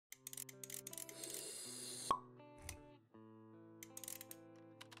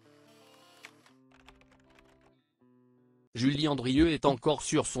Julie Andrieu est encore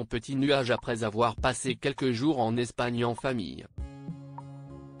sur son petit nuage après avoir passé quelques jours en Espagne en famille.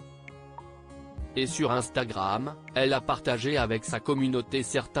 Et sur Instagram, elle a partagé avec sa communauté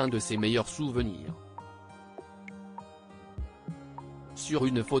certains de ses meilleurs souvenirs. Sur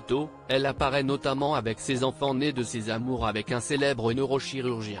une photo, elle apparaît notamment avec ses enfants nés de ses amours avec un célèbre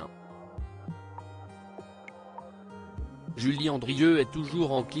neurochirurgien. Julie Andrieu est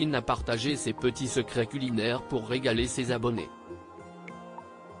toujours encline à partager ses petits secrets culinaires pour régaler ses abonnés.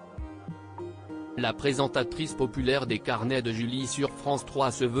 La présentatrice populaire des carnets de Julie sur France 3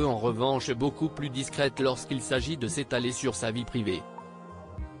 se veut en revanche beaucoup plus discrète lorsqu'il s'agit de s'étaler sur sa vie privée.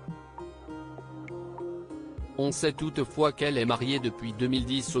 On sait toutefois qu'elle est mariée depuis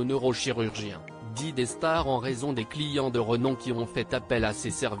 2010 au neurochirurgien, dit des stars en raison des clients de renom qui ont fait appel à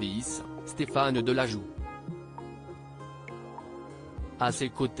ses services, Stéphane Delajoux. À ses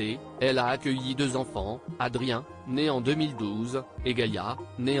côtés, elle a accueilli deux enfants, Andrieu, né en 2012, et Gaïa,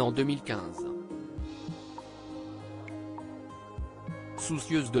 né en 2015.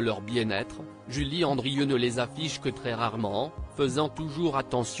 Soucieuse de leur bien-être, Julie Andrieu ne les affiche que très rarement, faisant toujours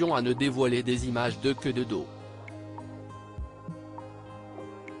attention à ne dévoiler des images d'eux que de dos.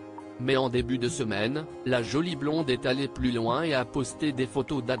 Mais en début de semaine, la jolie blonde est allée plus loin et a posté des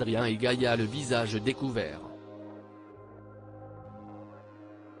photos d'Andrieu et Gaïa le visage découvert.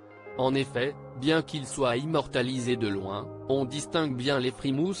 En effet, bien qu'ils soient immortalisés de loin, on distingue bien les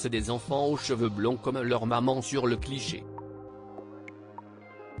frimousses des enfants aux cheveux blonds comme leur maman sur le cliché.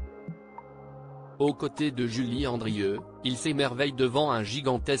 Aux côtés de Julie Andrieu, ils s'émerveillent devant un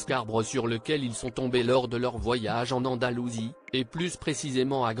gigantesque arbre sur lequel ils sont tombés lors de leur voyage en Andalousie, et plus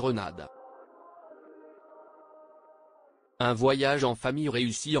précisément à Grenade. Un voyage en famille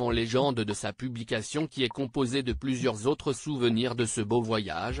réussi en légende de sa publication qui est composé de plusieurs autres souvenirs de ce beau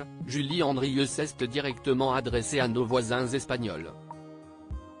voyage, Julie Andrieu s'est directement adressée à nos voisins espagnols.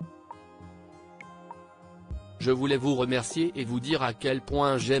 Je voulais vous remercier et vous dire à quel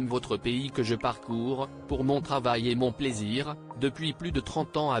point j'aime votre pays que je parcours, pour mon travail et mon plaisir, depuis plus de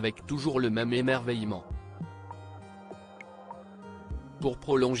 30 ans avec toujours le même émerveillement. Pour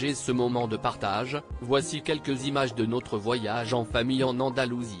prolonger ce moment de partage, voici quelques images de notre voyage en famille en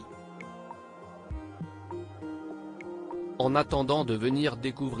Andalousie. En attendant de venir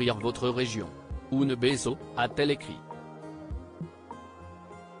découvrir votre région. Un beso, a-t-elle écrit.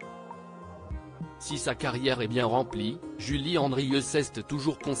 Si sa carrière est bien remplie, Julie Andrieu s'est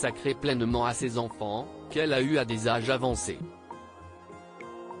toujours consacrée pleinement à ses enfants, qu'elle a eus à des âges avancés.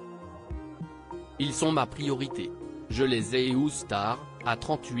 Ils sont ma priorité. Je les ai eus tard, à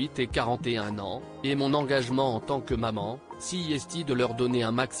 38 et 41 ans, et mon engagement en tant que maman, si est de leur donner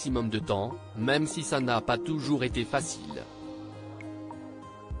un maximum de temps, même si ça n'a pas toujours été facile.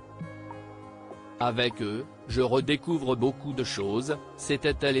 Avec eux, je redécouvre beaucoup de choses,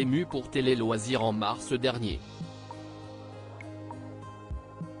 s'était-elle émue pour Télé Loisirs en mars dernier.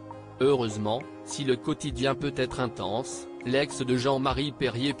 Heureusement, si le quotidien peut être intense, l'ex de Jean-Marie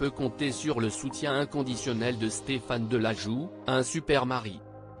Perrier peut compter sur le soutien inconditionnel de Stéphane Delajoux, un super mari.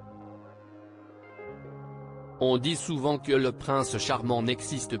 On dit souvent que le prince charmant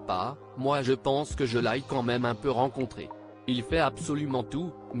n'existe pas, moi je pense que je l'ai quand même un peu rencontré. Il fait absolument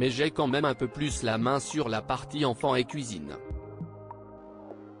tout, mais j'ai quand même un peu plus la main sur la partie enfant et cuisine.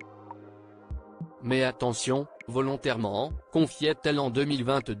 Mais attention, volontairement, confiait-elle en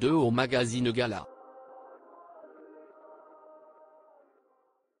 2022 au magazine Gala.